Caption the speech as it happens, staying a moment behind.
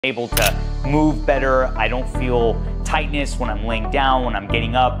able to move better. I don't feel tightness when I'm laying down, when I'm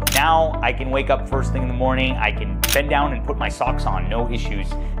getting up. Now I can wake up first thing in the morning. I can bend down and put my socks on, no issues.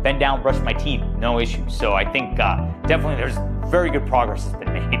 Bend down, brush my teeth, no issues. So I think definitely there's very good progress that's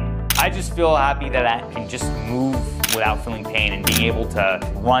been made. I just feel happy that I can just move without feeling pain, and being able to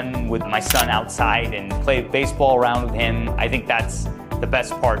run with my son outside and play baseball around with him. I think that's the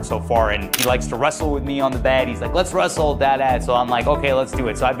best part so far. And he likes to wrestle with me on the bed. He's like, let's wrestle, Dad. So I'm like, okay, let's do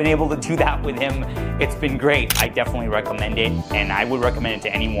it. So I've been able to do that with him. It's been great. I definitely recommend it, and I would recommend it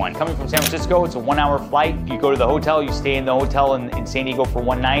to anyone. Coming from San Francisco, it's a 1-hour flight. You go to the hotel, you stay in the hotel in San Diego for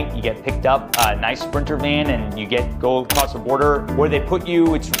one night. You get picked up, a nice Sprinter van, and you go across the border. Where they put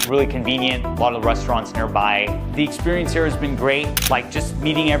you, it's really convenient. A lot of restaurants nearby. The experience here has been great. Like, just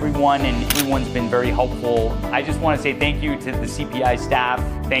meeting everyone, and everyone's been very helpful. I just want to say thank you to the CPI staff.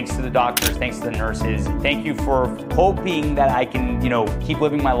 Thanks to the doctors, thanks to the nurses. Thank you for hoping that I can, keep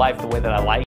living my life the way that I like.